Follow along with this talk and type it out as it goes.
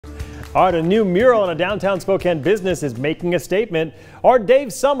All right, a new mural in a downtown Spokane business is making a statement. Our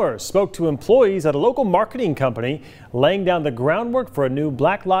Dave Summers spoke to employees at a local marketing company, laying down the groundwork for a new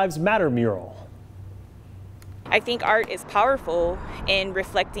Black Lives Matter mural. I think art is powerful in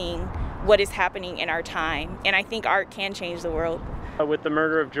reflecting what is happening in our time, and I think art can change the world. With the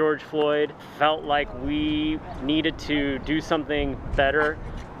murder of George Floyd, felt like we needed to do something better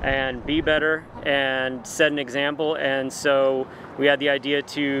and be better and set an example, and so we had the idea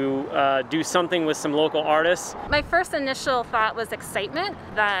to do something with some local artists. My first initial thought was excitement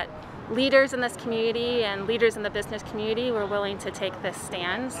that leaders in this community and leaders in the business community were willing to take this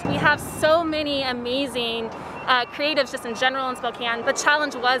stand. We have so many amazing creatives just in general in Spokane. The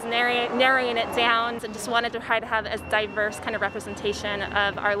challenge was narrowing it down and just wanted to try to have as diverse kind of representation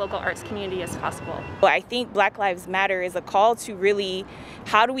of our local arts community as possible. Well, I think Black Lives Matter is a call to really,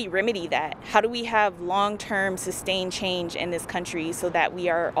 how do we remedy that? How do we have long-term sustained change in this country so that we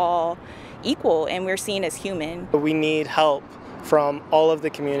are all equal and we're seen as human? We need help from all of the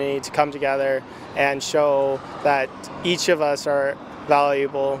community to come together and show that each of us are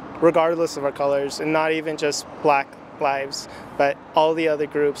valuable regardless of our colors, and not even just Black lives, but all the other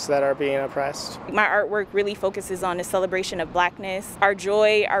groups that are being oppressed. My artwork really focuses on a celebration of Blackness, our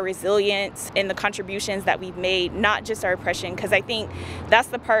joy, our resilience, and the contributions that we've made, not just our oppression, because I think that's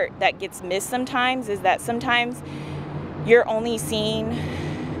the part that gets missed sometimes, is that sometimes you're only seen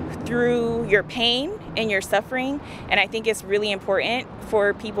through your pain and your suffering, and I think it's really important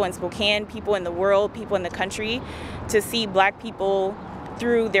for people in Spokane, people in the world, people in the country to see Black people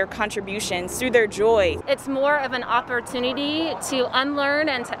through their contributions, through their joy. It's more of an opportunity to unlearn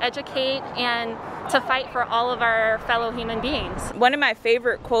and to educate and to fight for all of our fellow human beings. One of my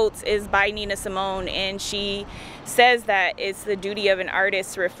favorite quotes is by Nina Simone, and she says that it's the duty of an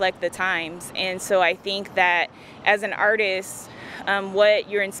artist to reflect the times. And so I think that as an artist, what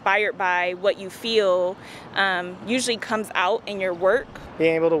you're inspired by, what you feel, usually comes out in your work.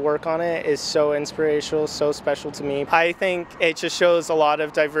 Being able to work on it is so inspirational, so special to me. I think it just shows a lot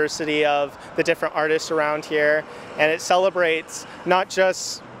of diversity of the different artists around here, and it celebrates not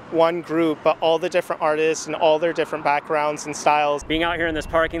just one group, but all the different artists and all their different backgrounds and styles. Being out here in this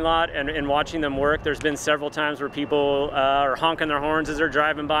parking lot and watching them work, there's been several times where people are honking their horns as they're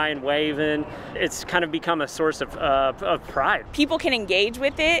driving by and waving. It's kind of become a source of pride. People can engage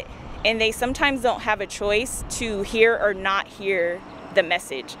with it, and they sometimes don't have a choice to hear or not hear the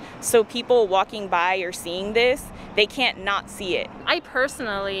message. So people walking by or seeing this, they can't not see it. I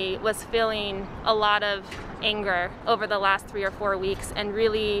personally was feeling a lot of anger over the last 3 or 4 weeks and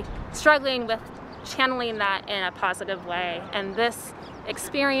really struggling with channeling that in a positive way. And this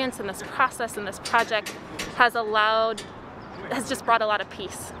experience and this process and this project has just brought a lot of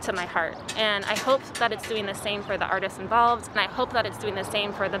peace to my heart. And I hope that it's doing the same for the artists involved, and I hope that it's doing the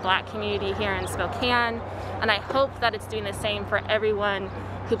same for the Black community here in Spokane, and I hope that it's doing the same for everyone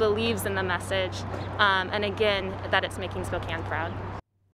who believes in the message, and again, that it's making Spokane proud.